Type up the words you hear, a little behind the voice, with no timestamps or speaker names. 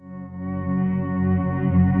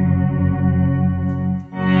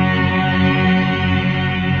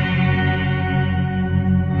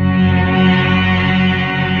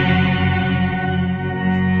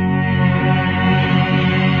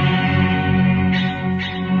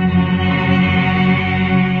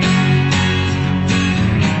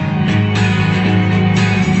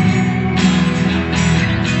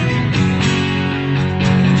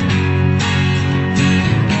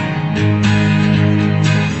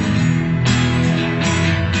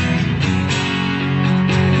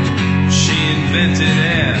invented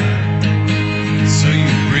air, so you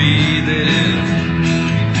breathe it in.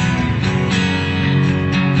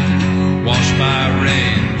 Washed by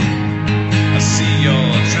rain, I see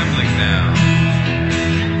you're trembling now.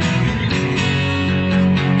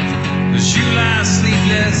 As you lie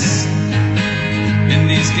sleepless in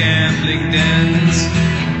these gambling dens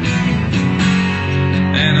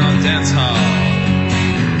and on dance hall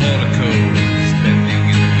porticos bending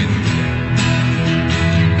in the wind.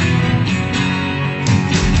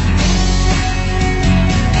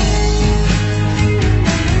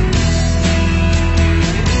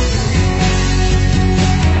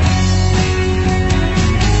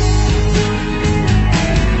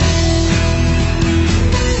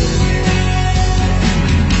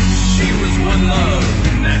 She was one love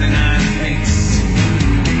and 99 hates,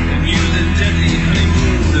 and you the deadly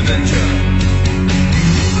honeymoon avenger.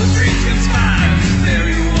 The dreams conspired to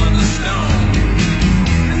bury you on the stone,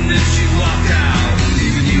 and then she walked out,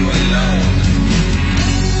 leaving you alone.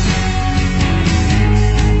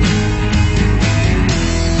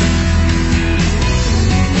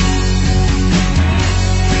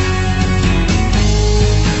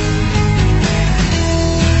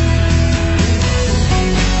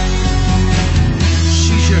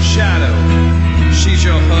 She's your shadow, she's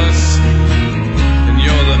your hearse, and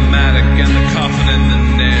you're the mattock and the coffin and the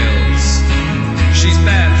nails. She's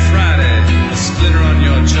Bad Friday, a splinter on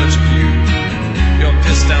your church pew. You're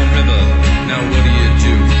pissed down river, now what do you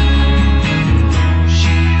do?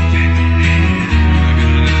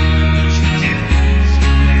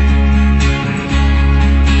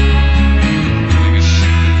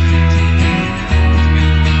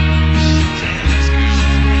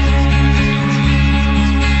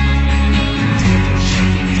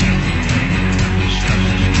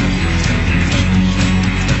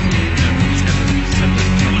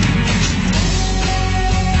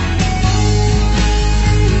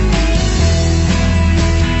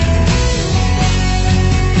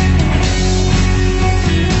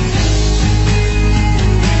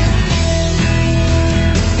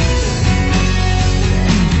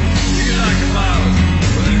 You like a bottle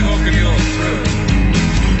with a cork in your throat,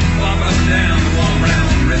 walk up and down the warm round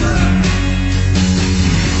river.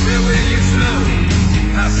 Where will you float?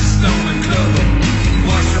 Past the stone and clover,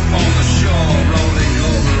 wash upon the shore, rolling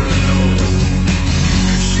over and over.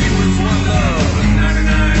 If she was one love and 99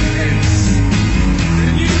 hits,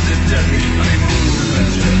 then you the deadly honeymoon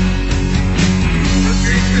avenger. The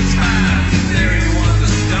dream conspired to bury you on the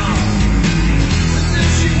stone, and then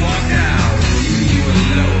she walked out, leaving you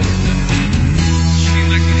alone.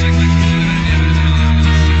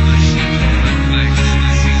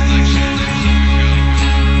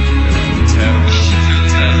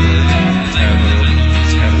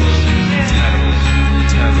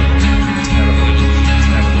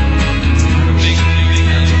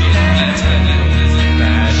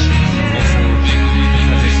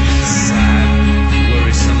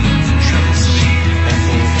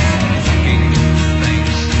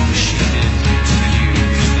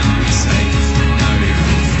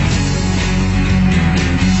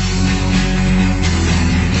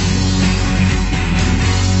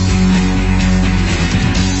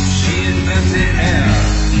 She invented air,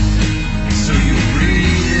 so you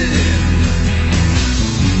breathe it in.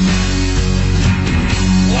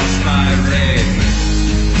 Washed by rain,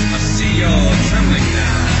 I see you're trembling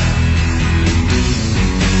now.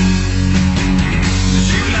 As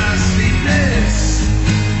you lie sleepless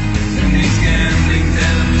in these gambling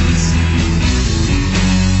dens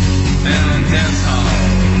and on dance hall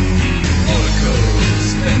porticos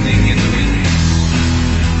bending in the wind.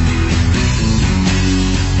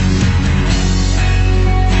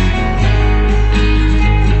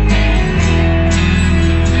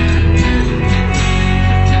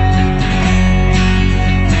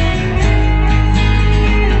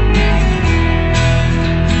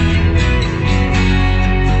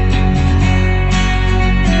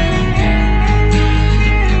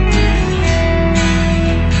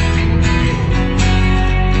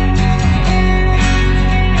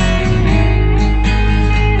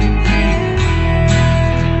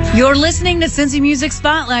 You're listening to Cincy Music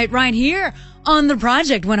Spotlight right here on the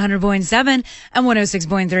Project 100.7 and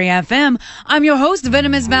 106.3 FM. I'm your host,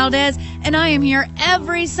 Venomous Valdez, and I am here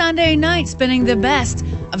every Sunday night spinning the best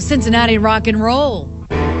of Cincinnati rock and roll.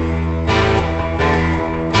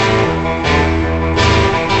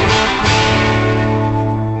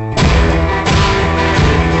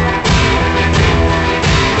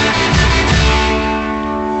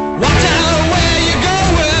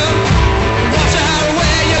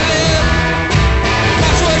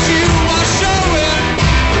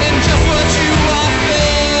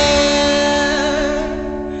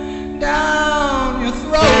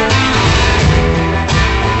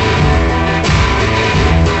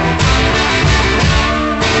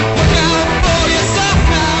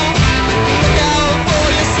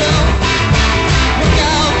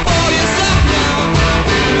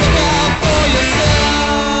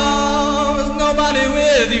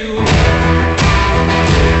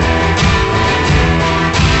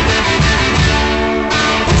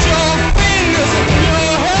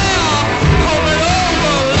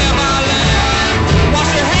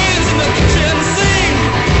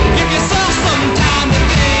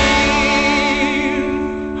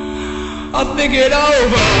 I'll think it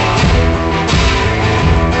over.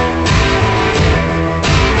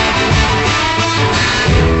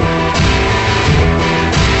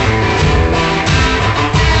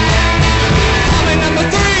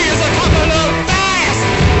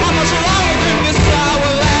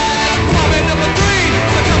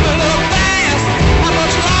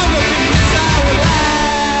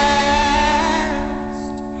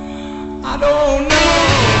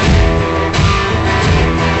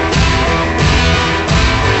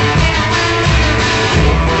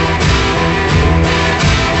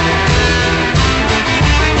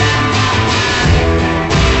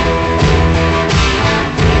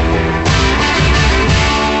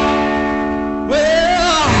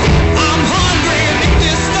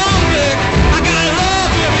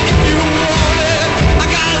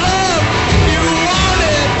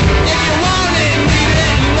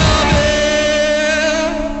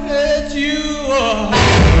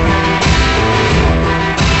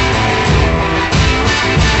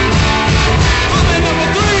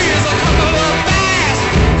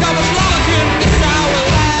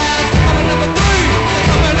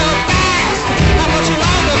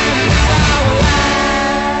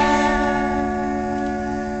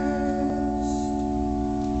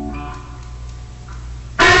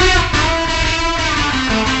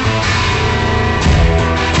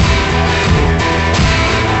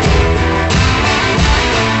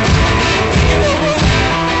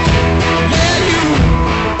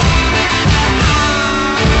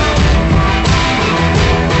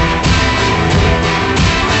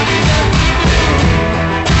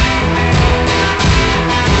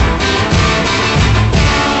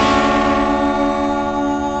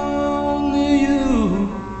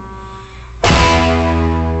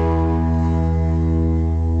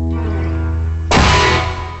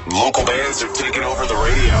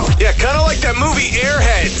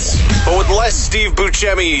 Steve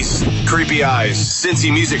Buscemi's Creepy Eyes. Cincy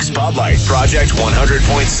Music Spotlight. Project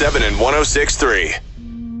 100.7 and 106.3.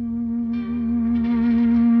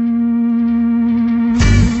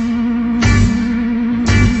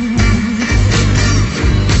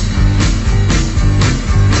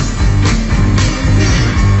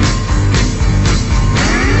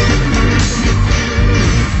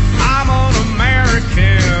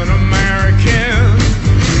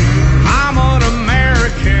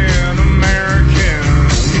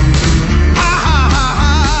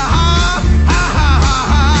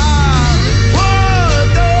 Whoa!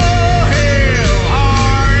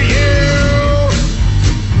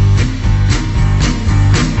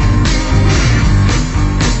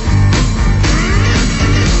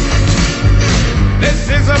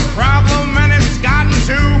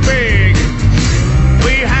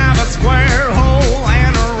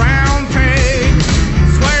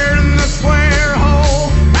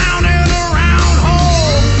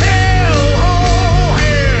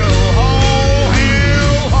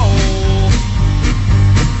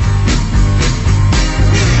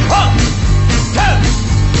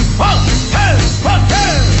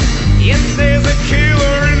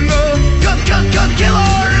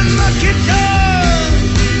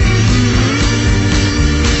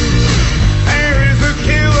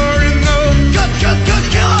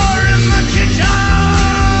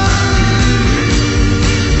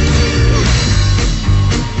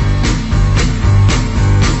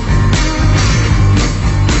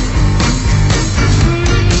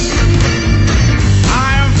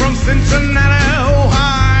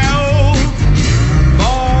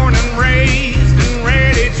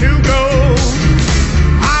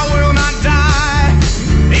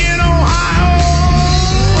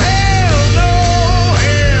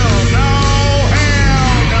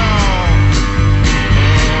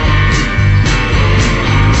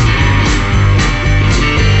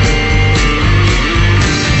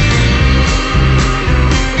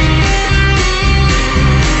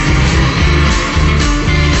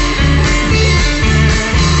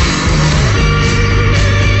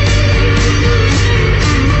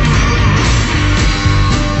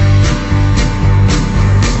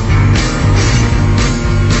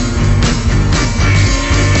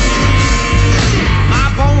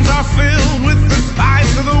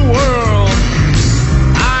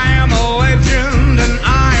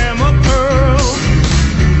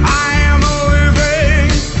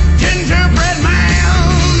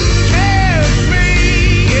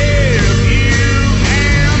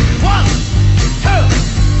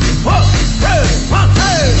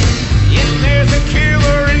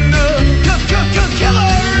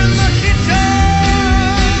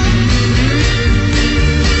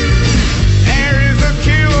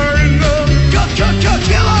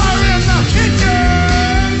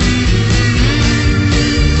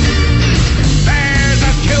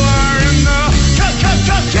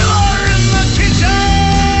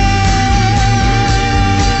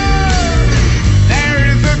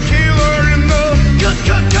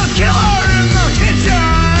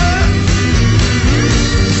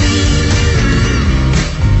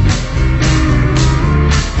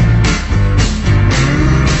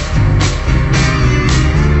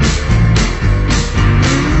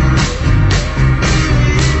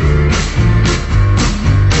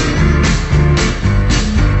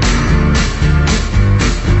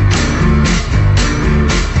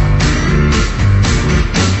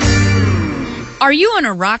 Are you in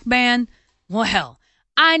a rock band? Well,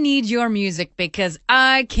 I need your music because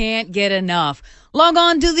I can't get enough. Log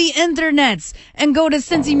on to the internets and go to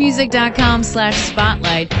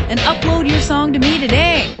cincymusic.com/spotlight and upload your song to me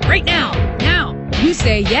today. Right now. Now. You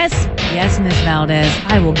say yes. Yes, Miss Valdez.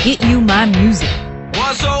 I will get you my music.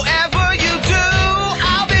 Whatsoever you do,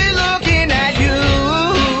 I'll be looking at you.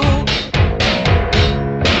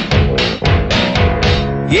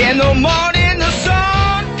 In the morning, the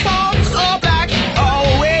sun comes up like it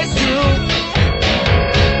always do.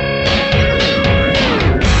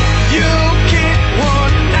 You keep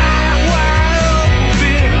one eye wide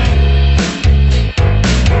open.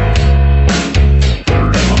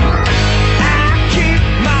 I keep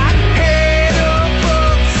my head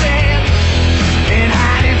above sand and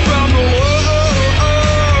hiding from the world.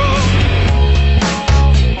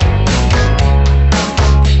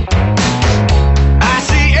 I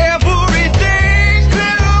see everything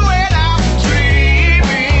clear when I'm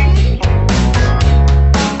dreaming.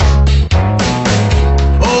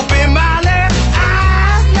 Open my left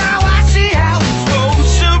eye, now I see how it's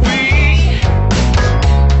supposed to be.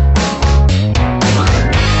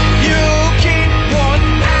 You keep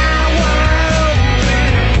one eye wide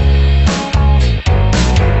open.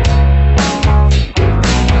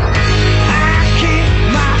 I keep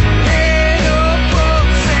my head above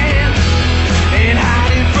sand and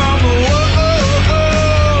hiding from the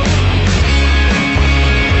world.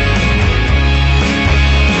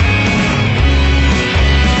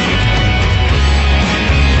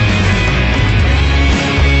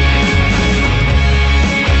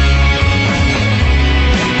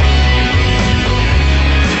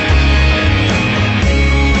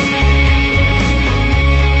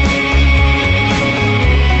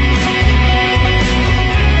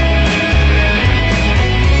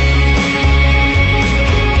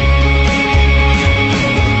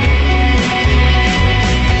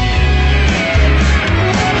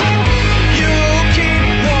 You keep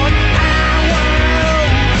one eye wide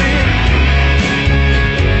open.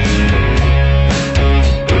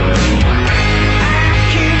 I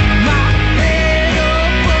keep my head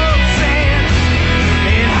above sand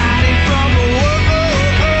and hiding from the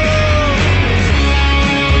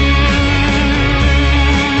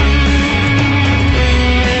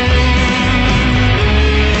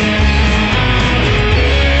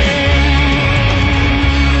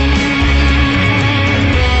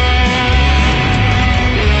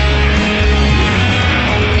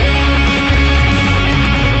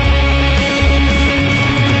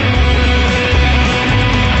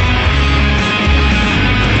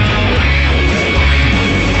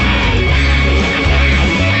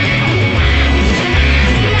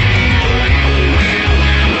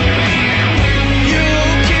You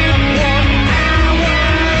keep one eye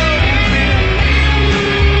wide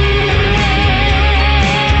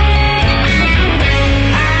open.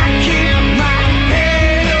 I keep my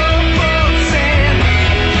head above sand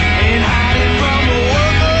and hiding from the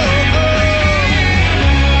world.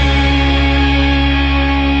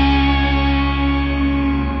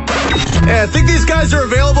 Hey, I think these guys are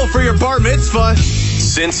available for your bar mitzvah.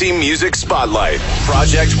 Cincy Music Spotlight,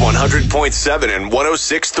 Project 100.7 and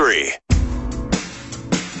 106.3.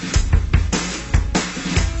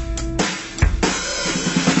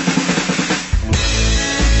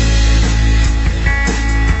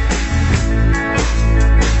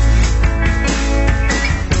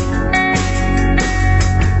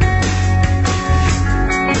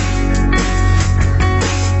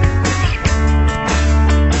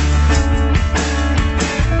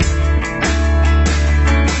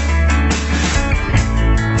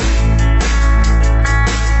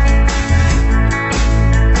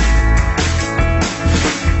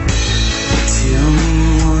 Tell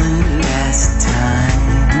me one last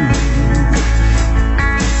time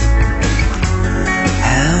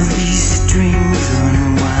how these strings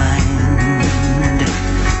unwind.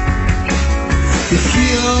 If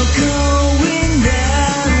you're going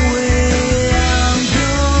that way, I'm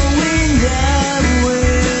going that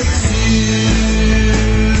way too.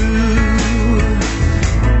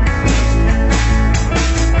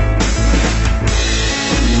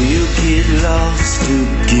 We'll get lost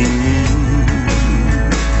again,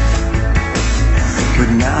 but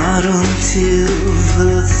not until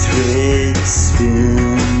the threads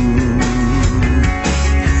spin.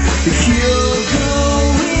 If you're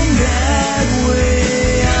going that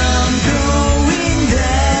way, I'm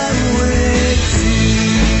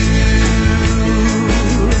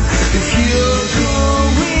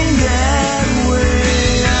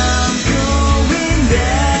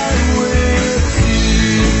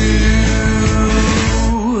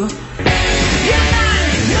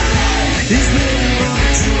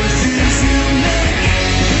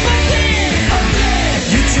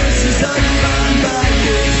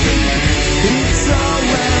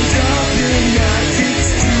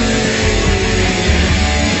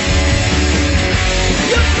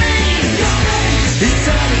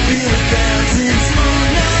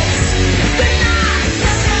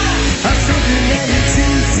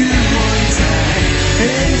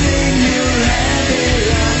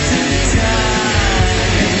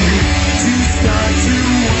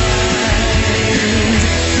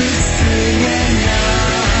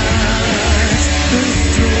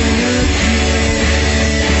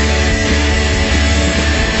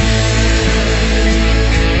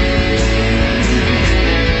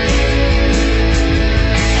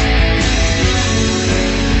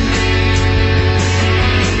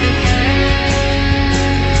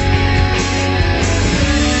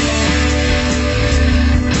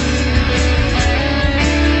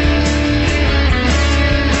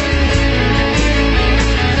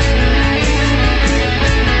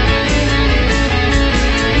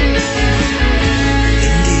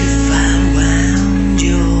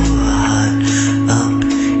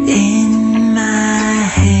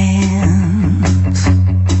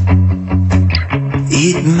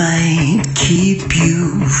might keep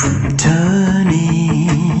you from turning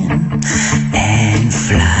and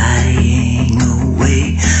flying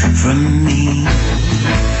away from me.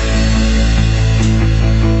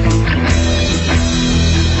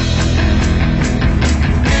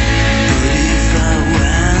 But if I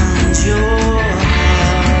wound your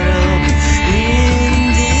heart up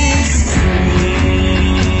in this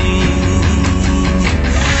string,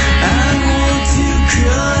 I want to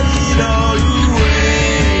cut it all away,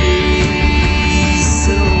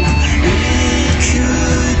 so it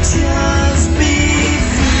could just be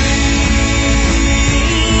free.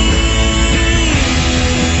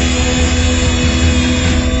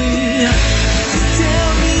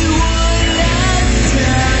 Tell me one last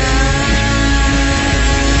time,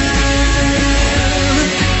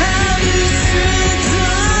 how does it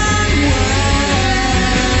unwind?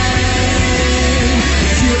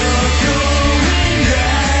 You're going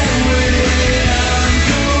that way, I'm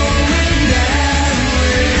going that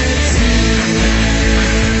way too.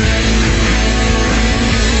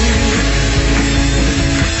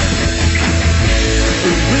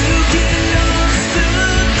 We'll get lost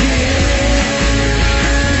again,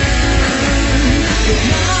 but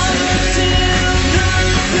not until the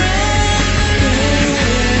thread ends.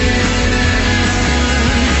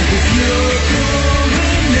 If you're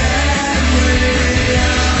going that way,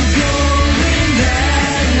 I'm going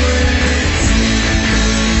that way too.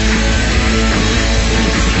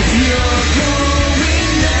 If you're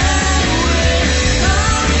going that way,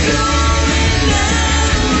 I'm going that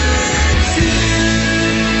way too.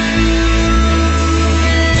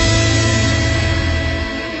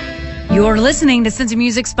 You're listening to Cincy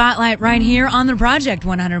Music Spotlight right here on the Project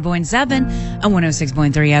 100.7 and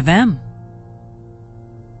 106.3 FM.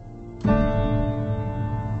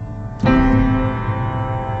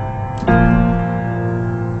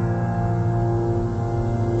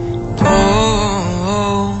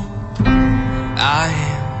 Oh, I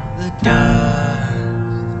am the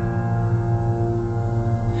dust.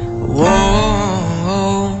 Whoa,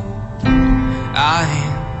 I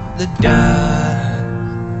am the dust.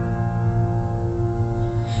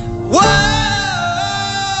 Whoa,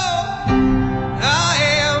 I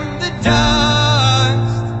am the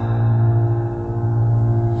dust.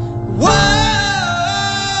 Whoa,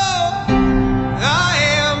 I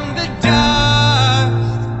am the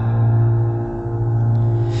dust.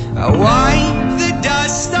 I wipe the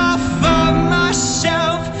dust off of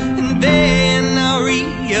myself, and then I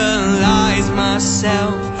realize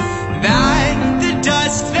myself that the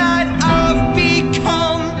dust that I've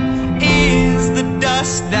become is the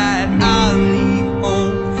dust that I leave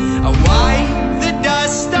home. I wipe the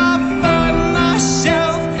dust off of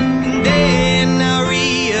myself, and then I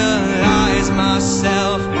realize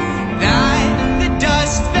myself that the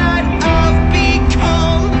dust that I've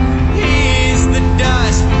become is the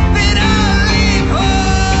dust that I leave home.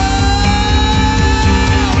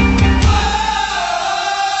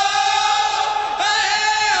 I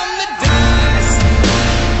am the dust.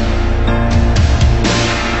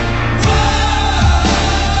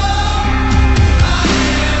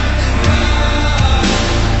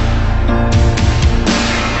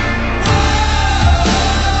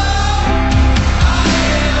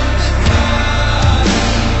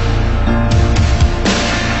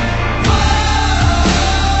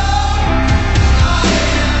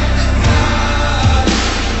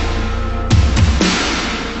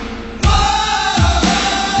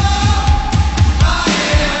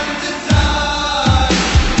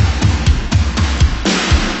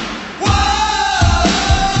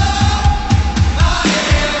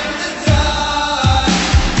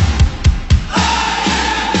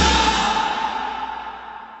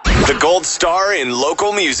 The gold star in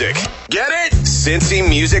local music. Get it? Cincy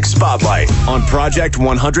Music Spotlight on Project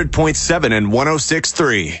 100.7 and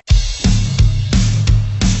 106.3.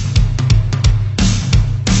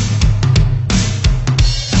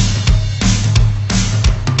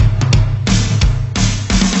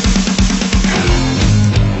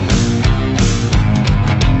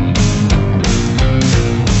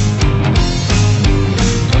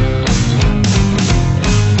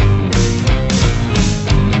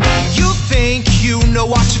 You think you know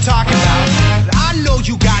what you're talking about, but I know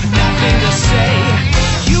you got nothing to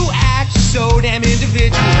say. You act so damn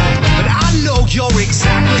individual.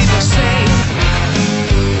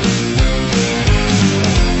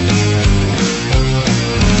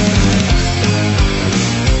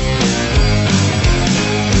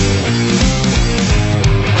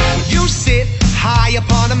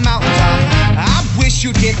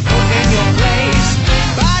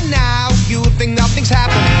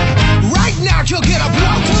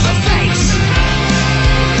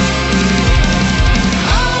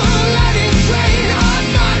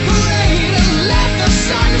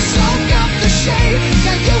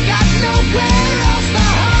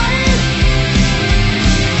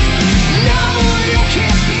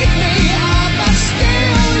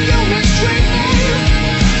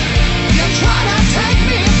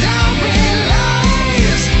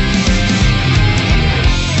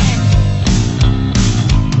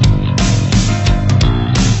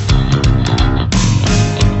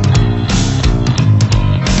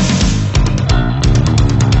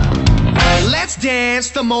 dance,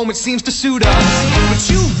 the moment seems to suit us. But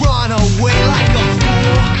you run away like a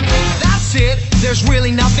fool. That's it, there's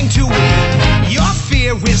really nothing to it. Your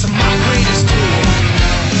fear is my greatest tool.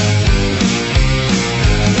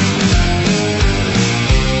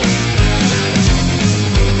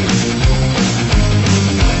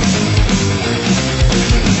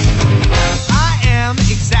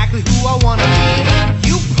 Exactly who I wanna be.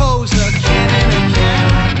 You pose again and again.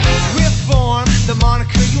 Reform the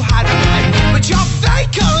moniker you hide behind, but you're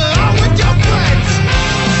fake along with your friends.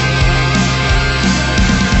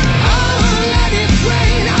 Oh, let it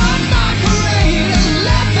rain on my parade and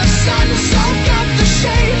let the sun soak up the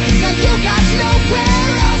shade. Now you got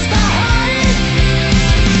nowhere else to hide.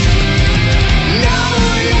 No,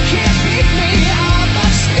 you can't beat me up,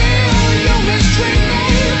 but still you mistreat me.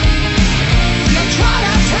 Try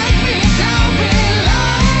to take me down with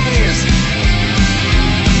lies.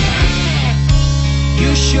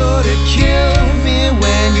 You should have killed me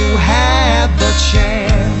when you had the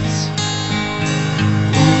chance.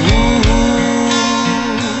 Ooh.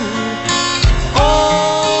 Oh,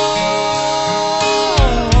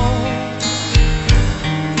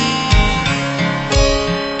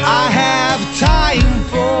 I have time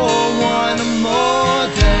for one more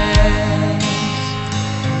dance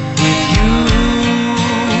with you.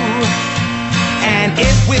 And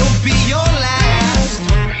it will be your last.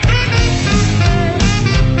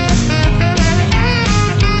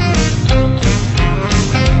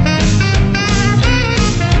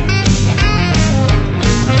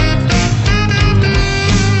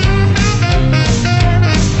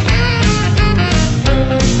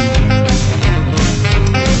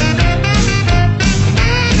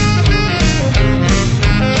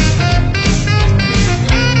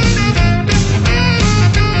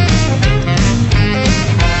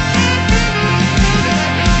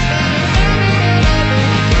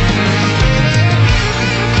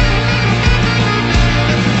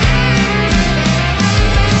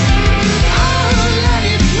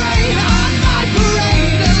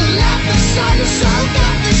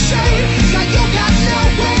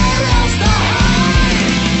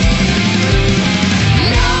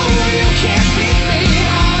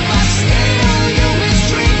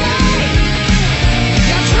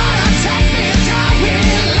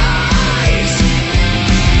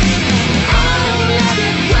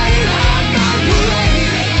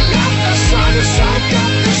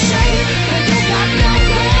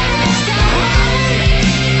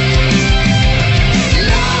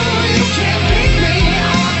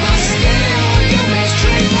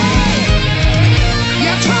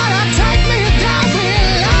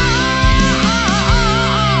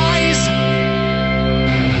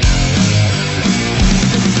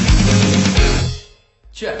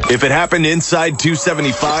 If it happened inside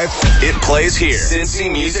 275, it plays here.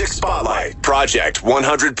 Cincy Music Spotlight. Project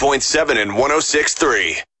 100.7 and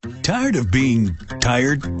 106.3. Tired of being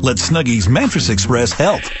tired? Let Snuggies Mattress Express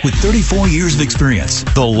help. With 34 years of experience,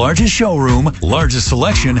 the largest showroom, largest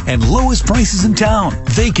selection, and lowest prices in town,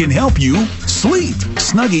 they can help you sleep.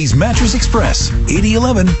 Snuggies Mattress Express,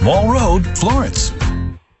 8011 Mall Road, Florence.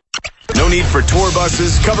 No need for tour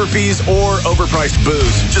buses, cover fees, or overpriced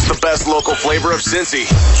booze. Just the best local flavor of Cincy.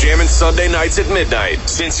 Jamming Sunday nights at midnight.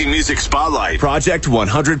 Cincy Music Spotlight. Project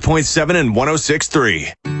 100.7 and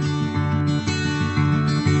 106.3.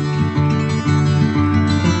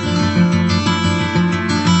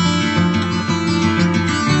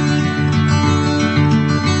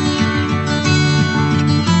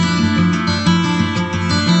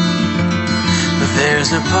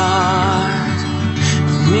 There's a part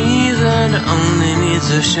of me that only needs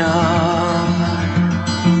a shot,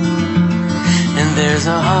 and there's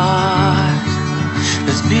a heart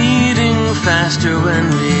that's beating faster when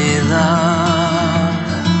we love.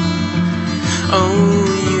 Oh,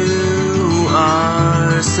 you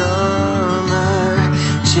are summer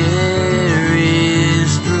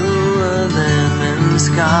cherries through a lemon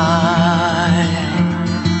sky.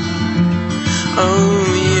 Oh,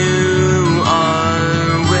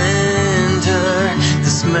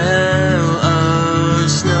 smell of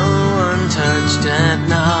snow untouched at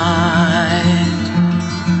night.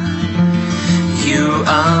 You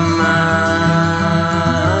are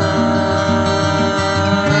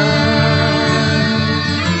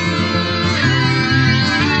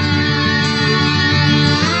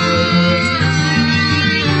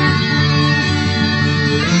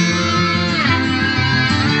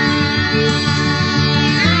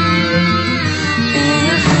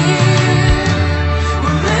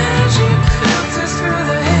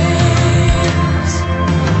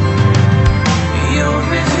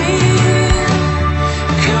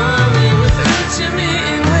come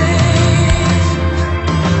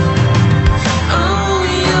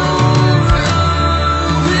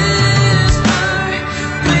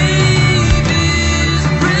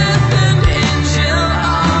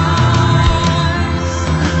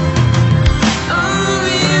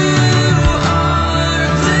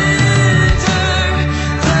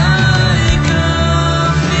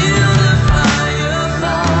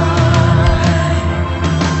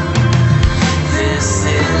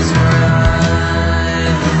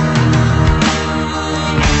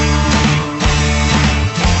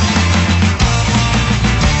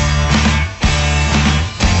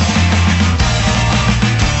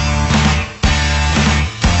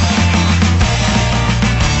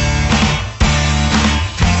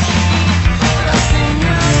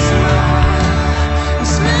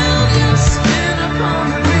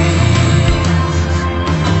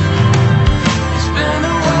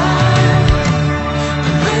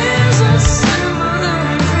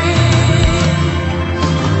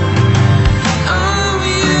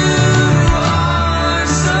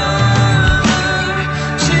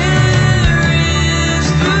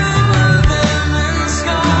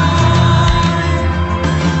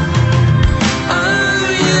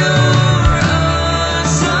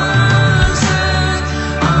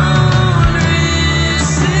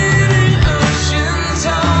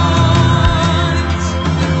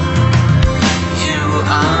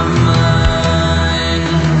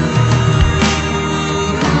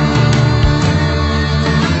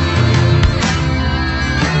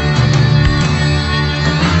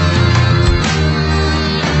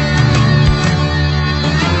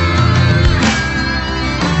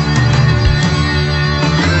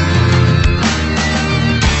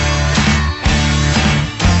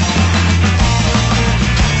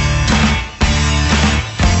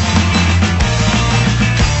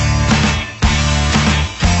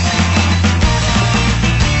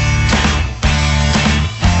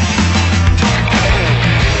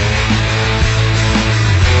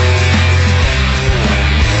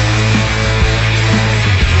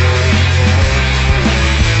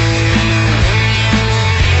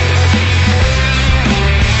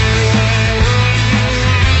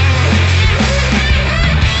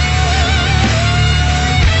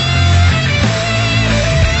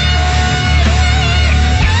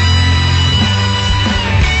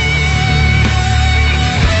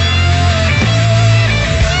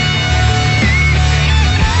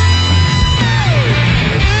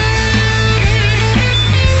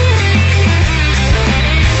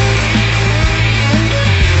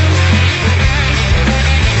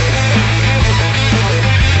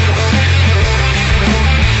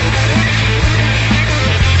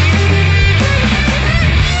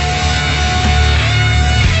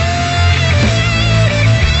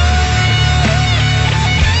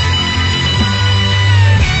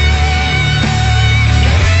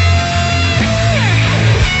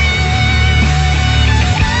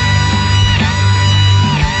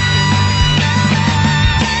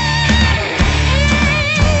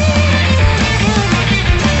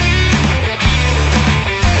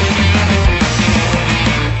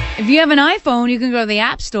you have an iPhone, you can go to the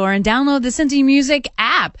App Store and download the Cincy Music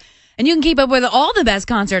app. And you can keep up with all the best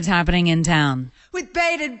concerts happening in town. With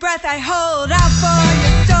bated breath, I hold out for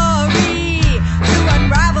your story to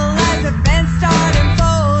unravel as events start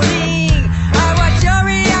unfolding. I watch your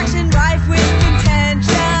reaction rife with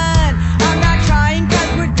contention. I'm not trying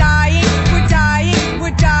 'cause we're dying, we're dying, we're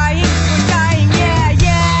dying, we're dying. Yeah,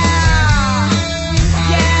 yeah.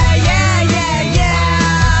 Yeah, yeah, yeah, yeah.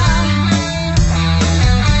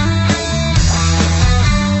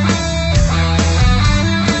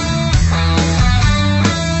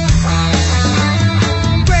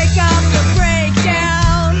 Break up the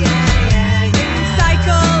breakdown.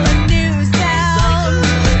 Cycle a new sound.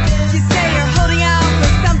 You say you're holding out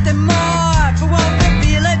for something more, but won't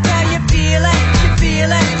reveal it till you feel it. You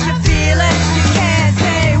feel it, you feel it. You can't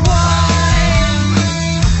say why.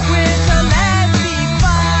 Winter, let's be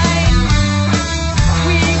fine.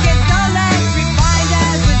 We get so less refined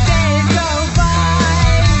as the days go by.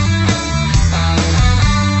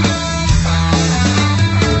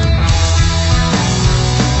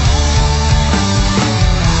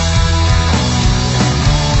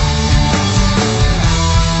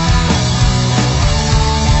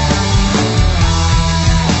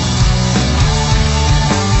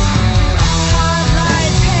 Hot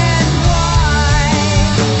lights and wide,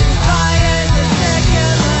 fires a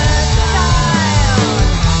circular style,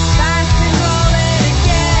 fast and roll it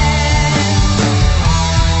again.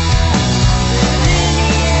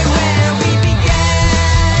 Linear where we began.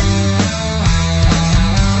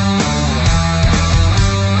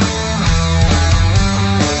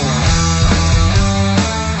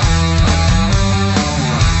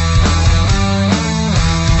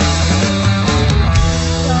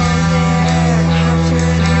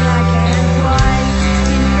 Captured black and white,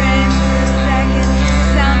 in frames per second,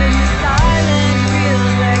 sound in the silent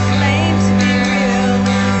reels that claim to be real.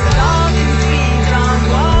 But all can speak on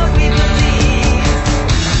what we believe.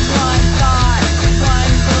 One thought,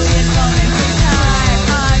 1 billion moments of time.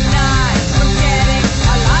 I'm not forgetting.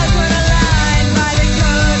 Our lives were aligned by the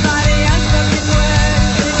code, by the unspoken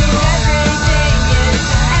words. It means everything is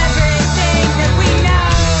everything that we know.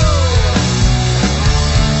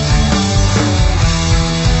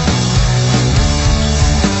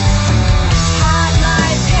 Hot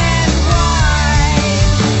lights and wide,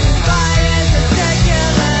 fires a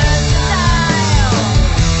circular style,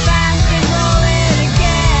 fast and roll it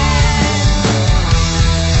again.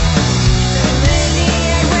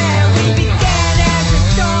 Linear where we began as a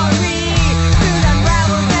story, soon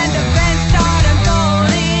unravels and events start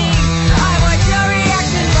unfolding. I watch your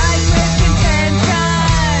reaction rise with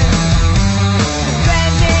contention,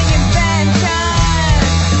 bending invention.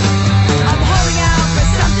 I'm holding out for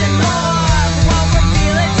something more, but won't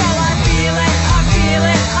reveal it till I feel it. I feel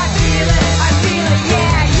it, I feel it, I feel it.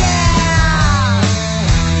 Yeah, yeah.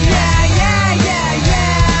 Yeah, yeah, yeah, yeah.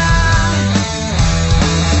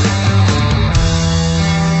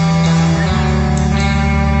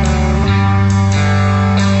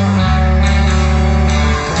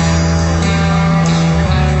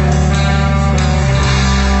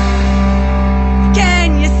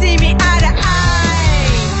 Can you see me eye to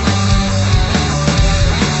eye?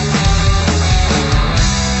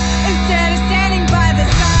 Instead of standing by the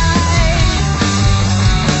side,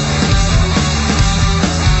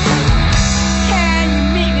 can you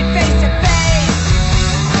meet me face to face?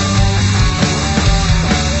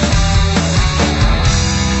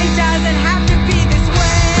 It doesn't have to be this way.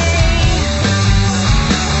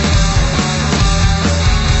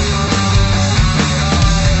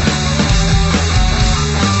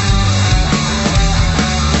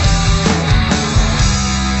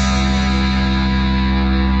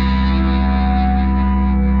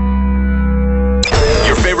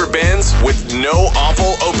 Your favorite bands with no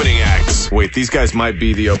awful opening acts. Wait, these guys might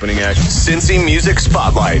be the opening act. Cincy Music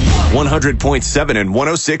Spotlight, 100.7 and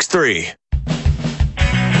 106.3.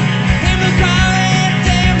 In the quiet,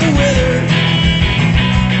 damn the weather.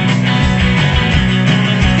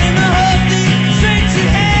 In the healthy strength you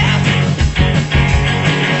have.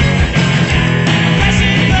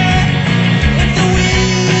 Crashing back with the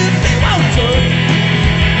wind they won't turn.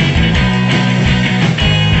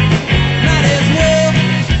 Might as well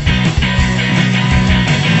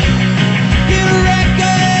get a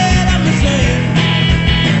record of the same.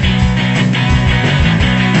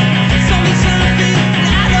 So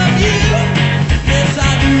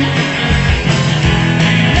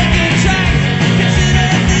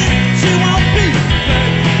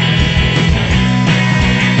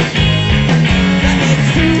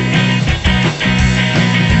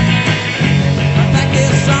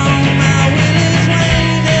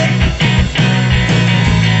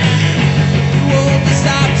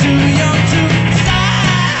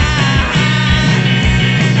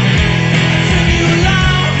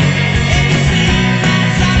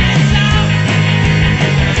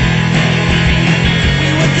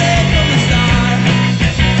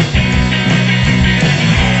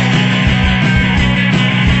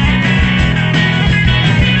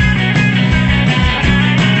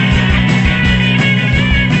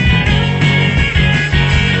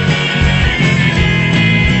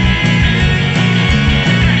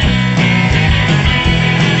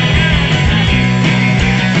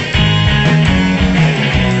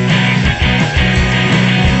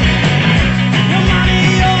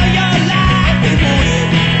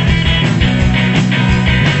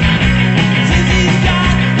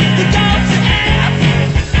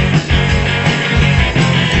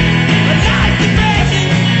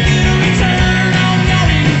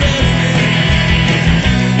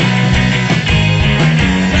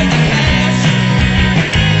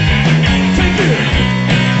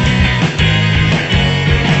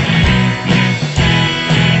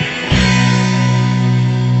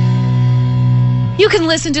You can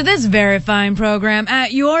listen to this very fine program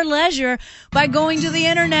at your leisure by going to the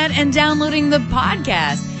internet and downloading the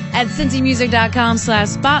podcast at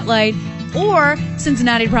cincymusic.com/spotlight or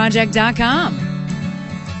cincinnatiproject.com.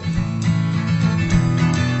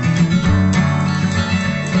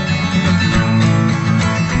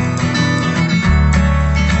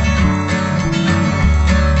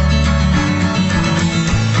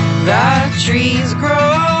 The trees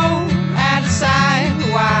grow at the side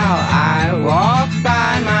while I walk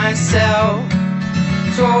by myself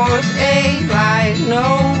towards a light.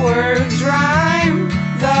 No words rhyme.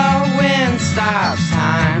 The wind stops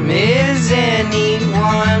time. Is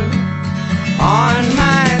anyone on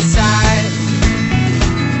my side?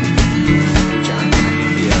 John, can I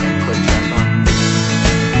get the click track on?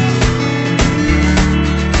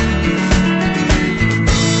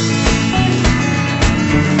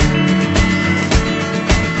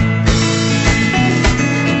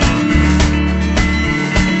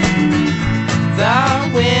 The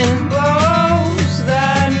wind blows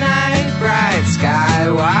the night bright sky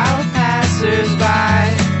while passers by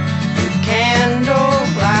with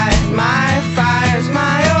candlelight. My fire's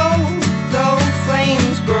my own, though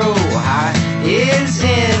flames grow high. Is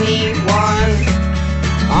anyone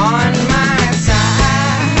on my side?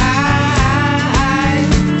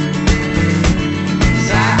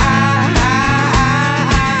 Side.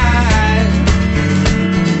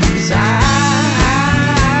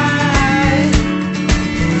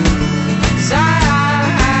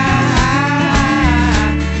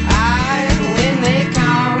 When they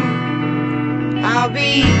come, I'll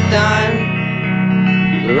be done.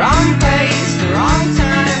 The wrong place, the wrong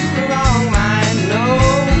time, the wrong mind. No,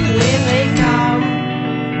 when they come,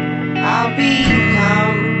 I'll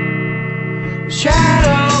become a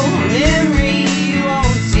shadow, a memory you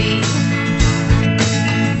won't see.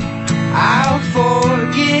 I'll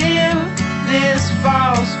forgive this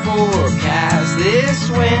false forecast, this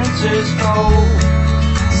winter's cold.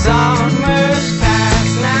 Summer's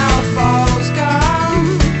past, now fall's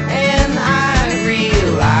come, and I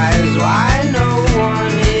realize why no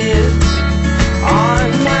one is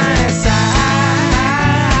on my side.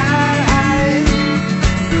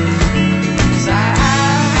 Side.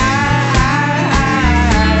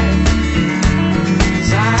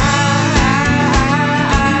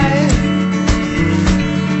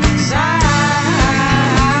 Side.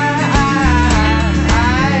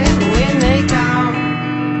 When they come,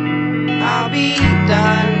 I'll be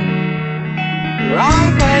done. The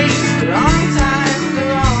wrong place, the wrong time, the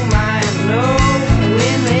wrong mind. No,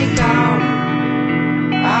 when they come,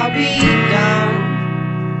 I'll be done.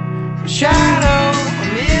 A shadow, a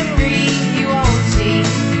memory you won't see.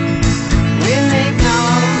 When they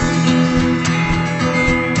come,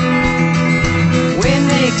 when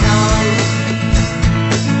they come,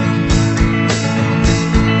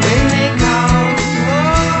 when they come, oh,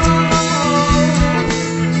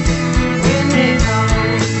 when they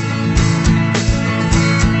come,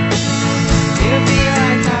 it'll be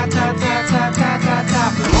like top, top, top, top, top, top,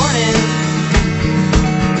 top of the morning.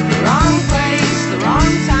 The wrong place, the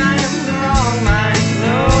wrong time, the wrong mind.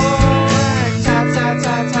 No, like top, top,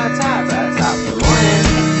 top, top, top, top, top of the morning.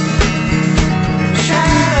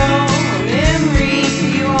 Shadow, a memory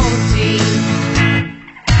you won't see.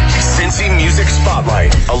 Cincy Music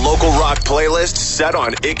Spotlight, a local rock playlist set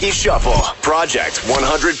on Icky Shuffle. Project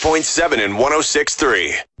 100.7 and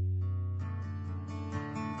 106.3.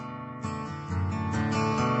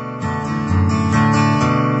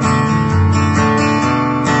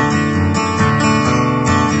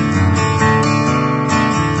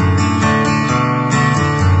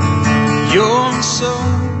 You're so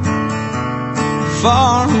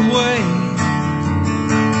far away,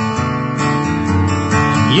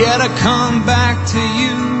 yet I come back to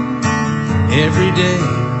you every day.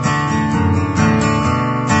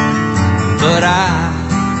 But I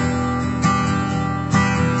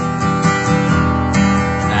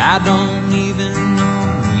don't even know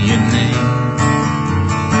your name.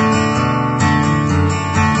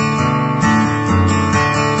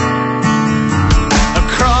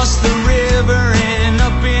 Across the river and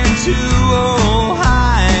up into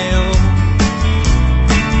Ohio,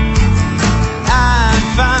 I'd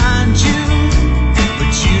find you,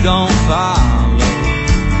 but you don't follow.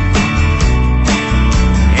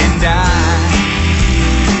 And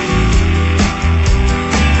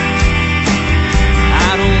I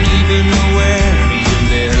don't even know where you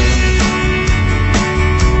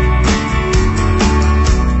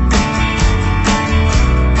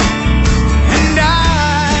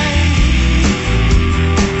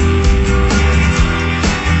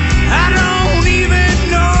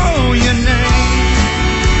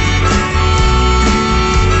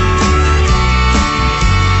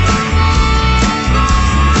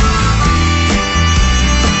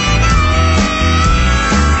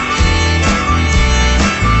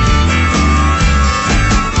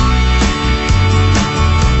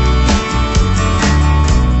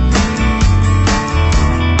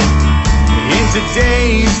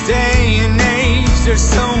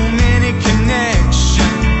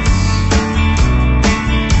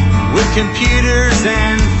computers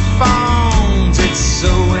and phones, it's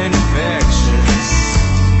so infectious.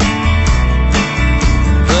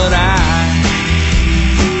 But I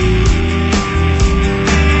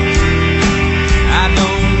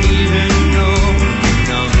don't even know your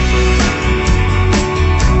number.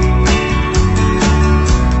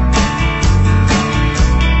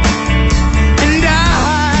 And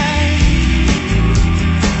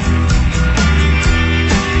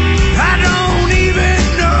I don't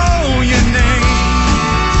even know your name.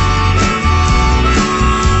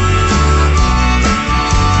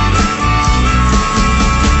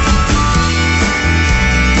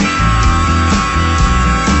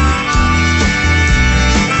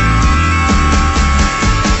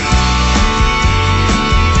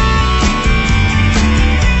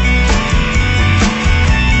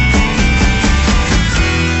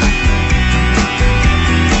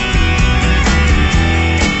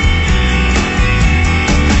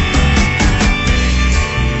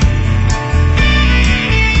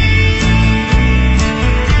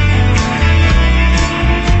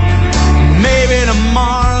 Maybe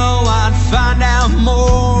tomorrow I'd find out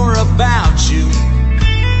more about you.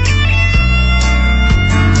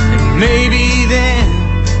 And maybe then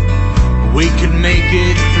we could make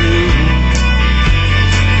it through.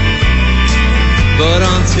 But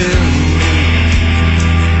until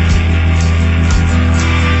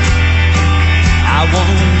I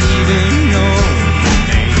won't even know your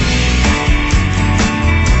name.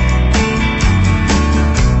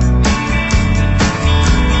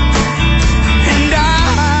 And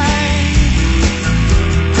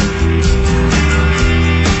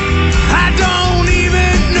I don't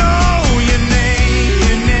even know your name,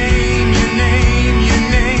 your name, your name, your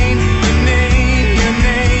name, your name, your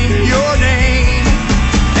name, your name.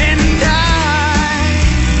 And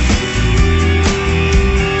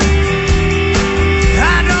I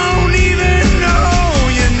don't even know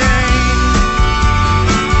your name.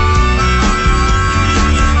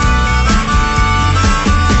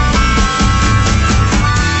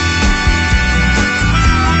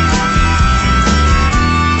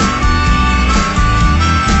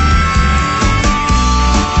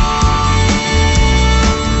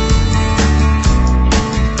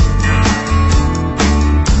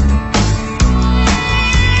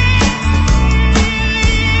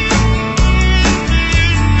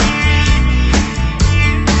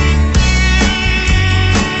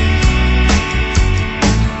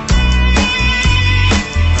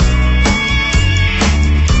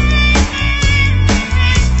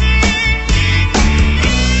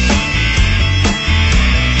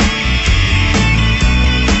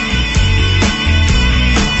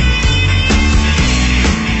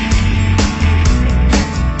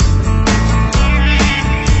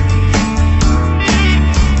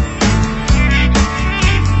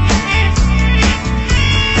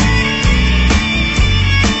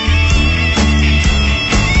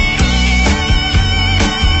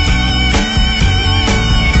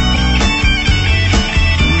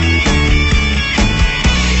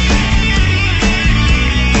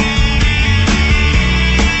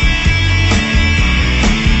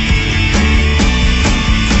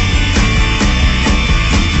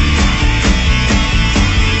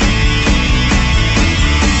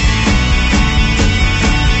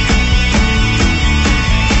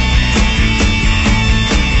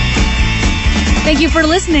 Thank you for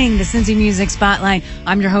listening to Cincy Music Spotlight.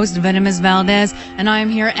 I'm your host, Venomous Valdez, and I am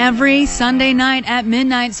here every Sunday night at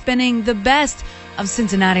midnight spinning the best of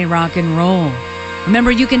Cincinnati rock and roll.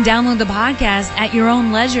 Remember, you can download the podcast at your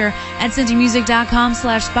own leisure at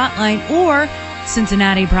cincymusic.com/spotlight or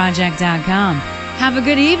cincinnatiproject.com. Have a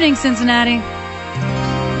good evening, Cincinnati.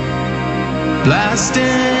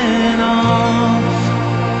 Blasting off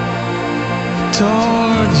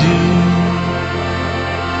towards you.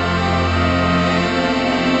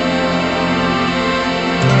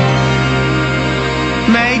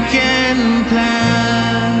 Making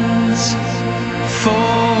plans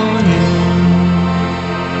for you.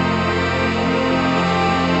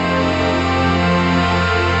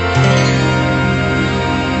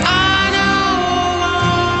 I know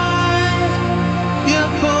why you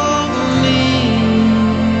pulled me.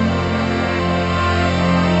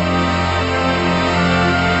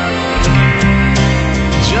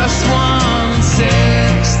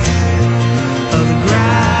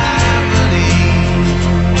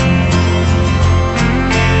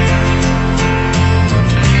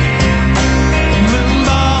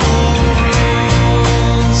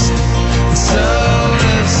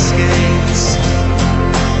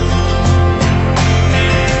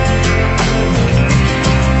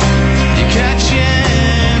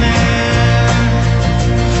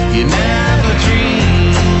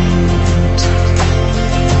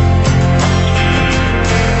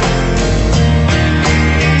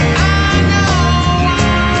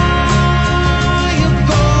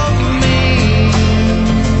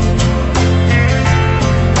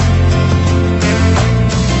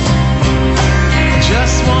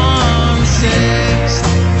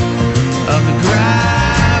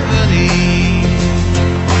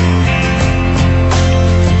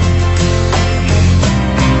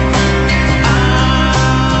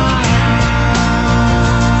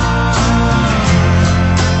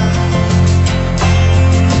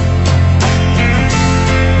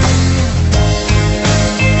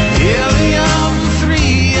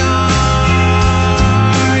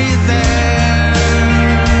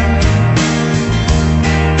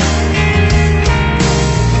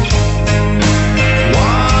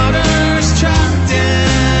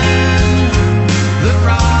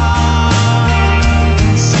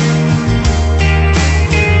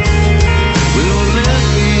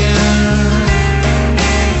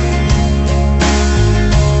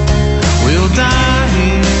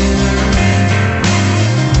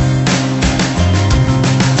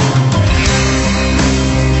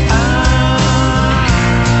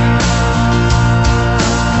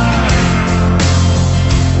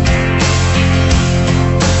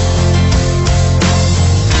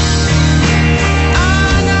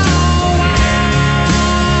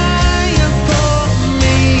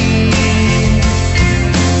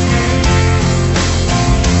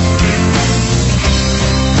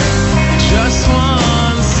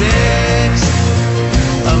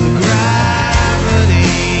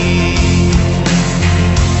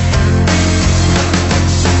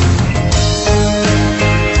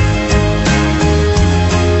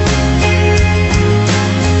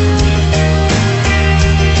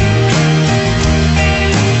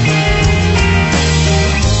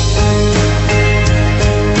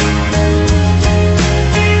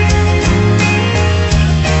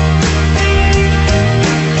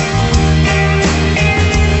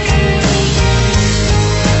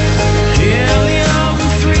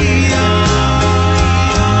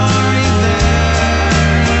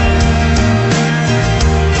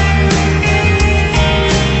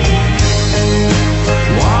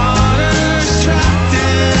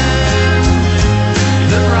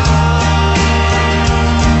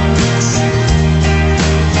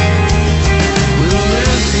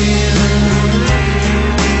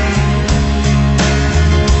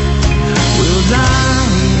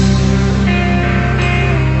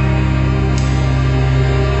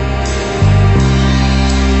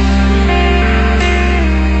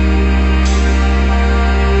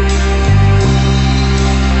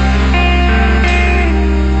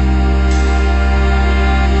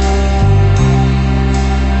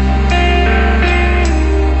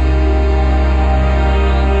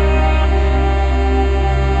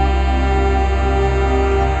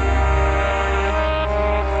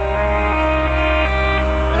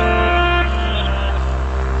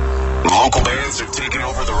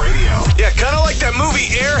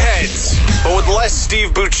 That's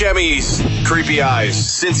Steve Buscemi's Creepy Eyes.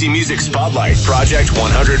 Cincy Music Spotlight, Project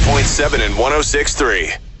 100.7 and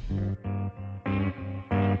 106.3.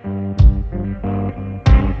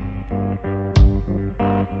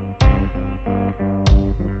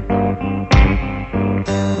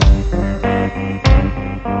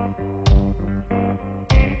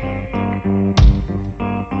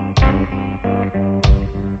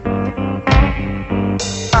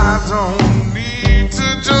 I don't need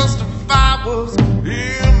to justify what's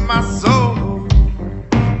in my soul.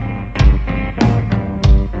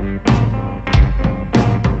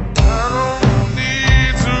 I don't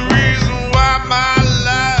need to reason why my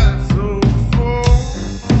life's so full.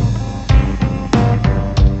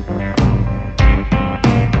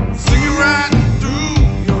 Singing right through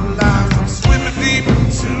your lies, I'm swimming deep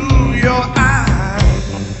into your eyes.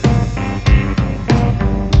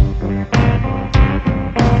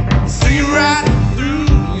 Singing right through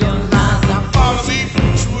your lies, I fall asleep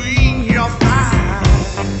between your thighs.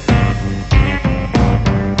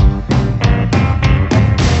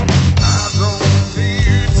 I don't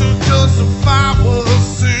need to justify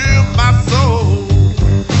what's in my soul.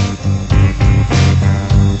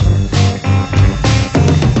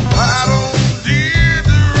 I don't need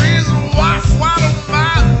the reason why I swallow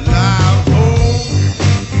my life whole.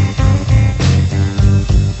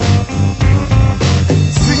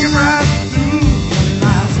 Singing right through your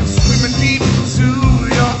lies, I'm swimming deep into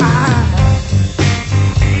your eyes.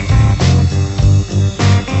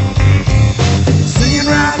 Singing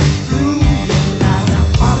right through your lies, I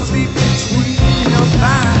fall asleep between your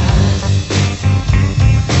thighs.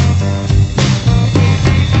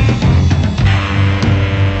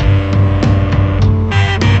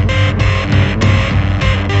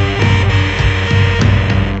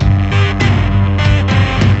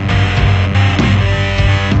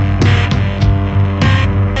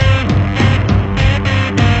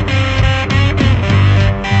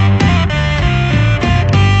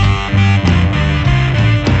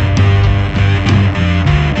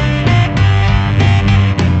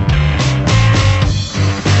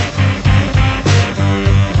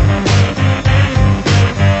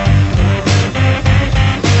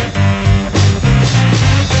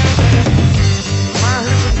 My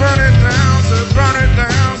hips are burning down, say burn it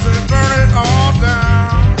down, say burn it all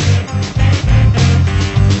down.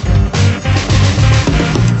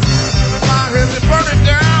 My hips are burning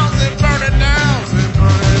down, say burn it down, say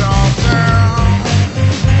burn it all down.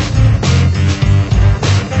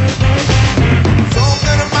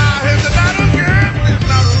 Something in my hips and not again, please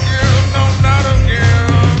not again, no, not again.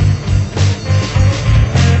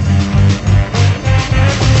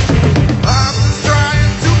 I'm just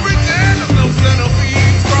trying to pretend there's no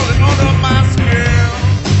centipedes crawling under my skin.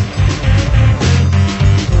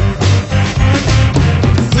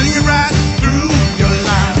 Singing right through your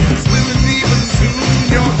lies, swimming deep into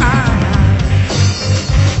your eyes.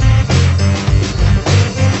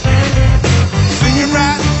 Singing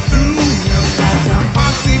right through your lies, I'm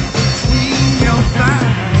asleep between your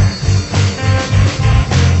thighs.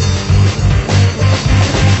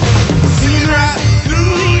 Singing right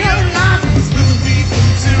through your lies, I'm swimming deep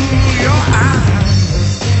into your eyes.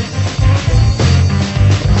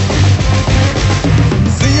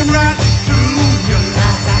 Singing right through your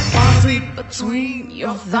lies, I fall asleep between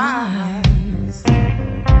your thighs.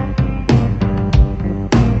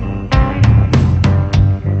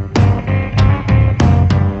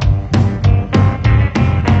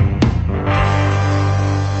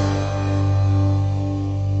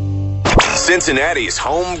 Cincinnati's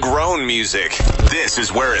homegrown music. This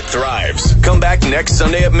is where it thrives. Come back next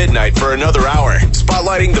Sunday at midnight for another hour,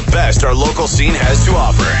 spotlighting the best our local scene has to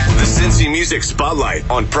offer. The Cincy Music Spotlight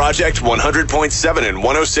on Project 100.7 and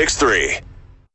 106.3.